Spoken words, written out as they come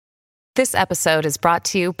This episode is brought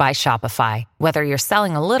to you by Shopify. Whether you're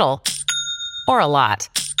selling a little or a lot,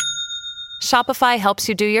 Shopify helps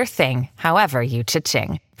you do your thing, however you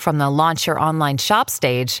cha-ching. From the launch your online shop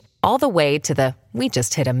stage, all the way to the we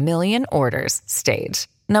just hit 1 million orders stage.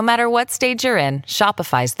 No matter what stage you're in,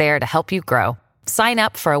 Shopify's there to help you grow. Sign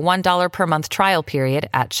up for a $1 per month trial period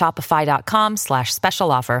at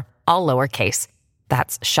shopify.com/special offer, all lowercase.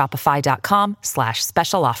 That's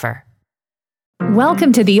shopify.com/special offer.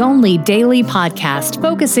 Welcome to the only daily podcast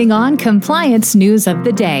focusing on compliance news of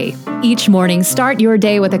the day. Each morning, start your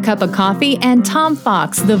day with a cup of coffee and Tom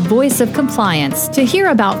Fox, the voice of compliance, to hear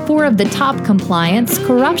about 4 of the top compliance,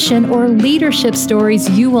 corruption, or leadership stories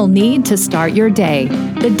you will need to start your day.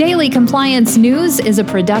 The Daily Compliance News is a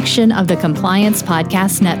production of the Compliance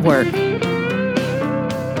Podcast Network.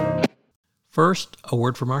 First, a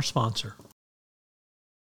word from our sponsor.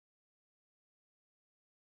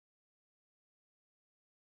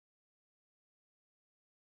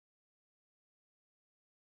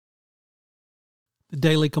 The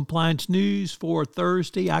Daily Compliance News for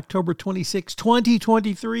Thursday, October 26,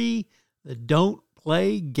 2023, the Don't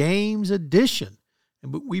Play Games edition.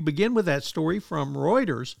 And we begin with that story from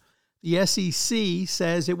Reuters. The SEC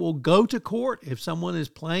says it will go to court if someone is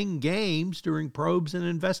playing games during probes and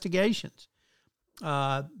investigations.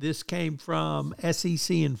 This came from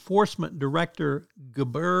SEC Enforcement Director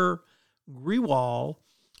Gabir Grewal,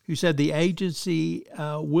 who said the agency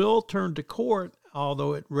will turn to court,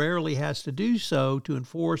 although it rarely has to do so, to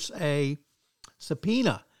enforce a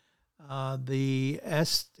subpoena.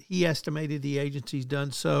 He estimated the agency's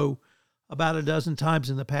done so about a dozen times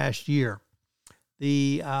in the past year.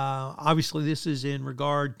 Obviously, this is in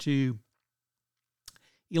regard to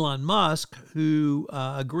Elon Musk, who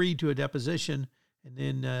agreed to a deposition and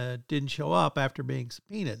then didn't show up after being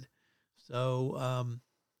subpoenaed. So,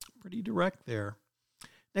 pretty direct there.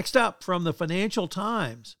 Next up, from the Financial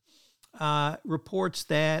Times, reports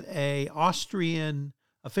that a Austrian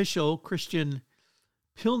official, Christian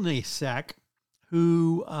Pilnicek,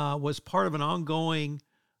 who was part of an ongoing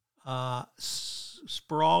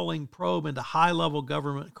sprawling probe into high-level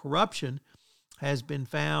government corruption, has been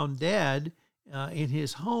found dead in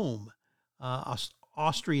his home.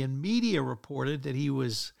 Austrian media reported that he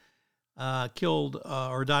was killed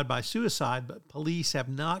or died by suicide, but police have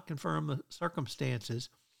not confirmed the circumstances,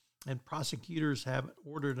 and prosecutors have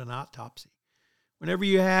ordered an autopsy. Whenever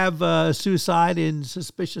you have suicide in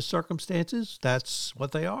suspicious circumstances, that's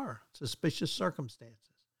what they are, suspicious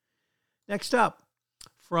circumstances. Next up,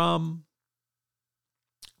 from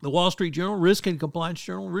the Wall Street Journal, Risk and Compliance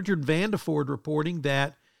Journal, Richard Vandeford reporting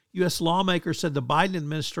that U.S. lawmakers said the Biden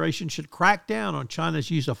administration should crack down on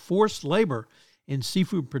China's use of forced labor in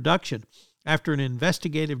seafood production after an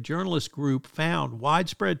investigative journalist group found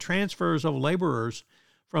widespread transfers of laborers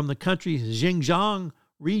from the country's Xinjiang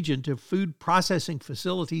region to food processing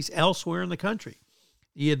facilities elsewhere in the country.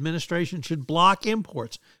 The administration should block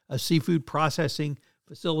imports of seafood processing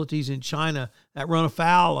facilities in China that run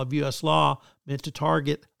afoul of U.S. law meant to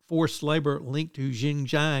target forced labor linked to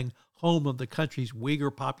Xinjiang, home of the country's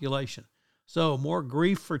Uyghur population. So more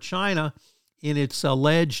grief for China in its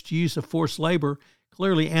alleged use of forced labor,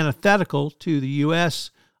 clearly antithetical to the U.S.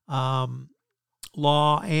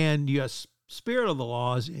 law and U.S. spirit of the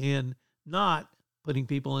laws in not putting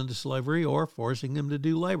people into slavery or forcing them to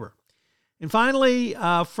do labor. And finally,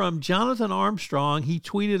 from Jonathan Armstrong, he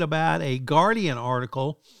tweeted about a Guardian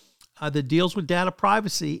article that deals with data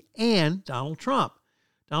privacy and Donald Trump.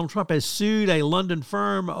 Donald Trump has sued a London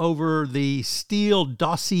firm over the Steele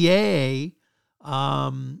dossier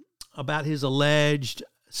about his alleged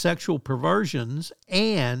sexual perversions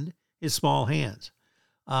and his small hands.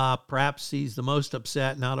 Perhaps he's the most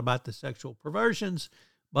upset not about the sexual perversions,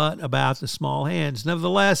 but about the small hands.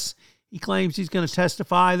 Nevertheless, he claims he's going to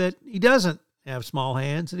testify that he doesn't have small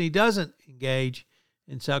hands and he doesn't engage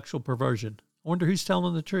in sexual perversion. I wonder who's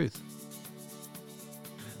telling the truth.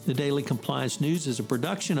 The Daily Compliance News is a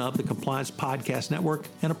production of the Compliance Podcast Network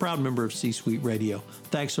and a proud member of C-Suite Radio.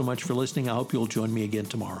 Thanks so much for listening. I hope you'll join me again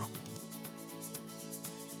tomorrow.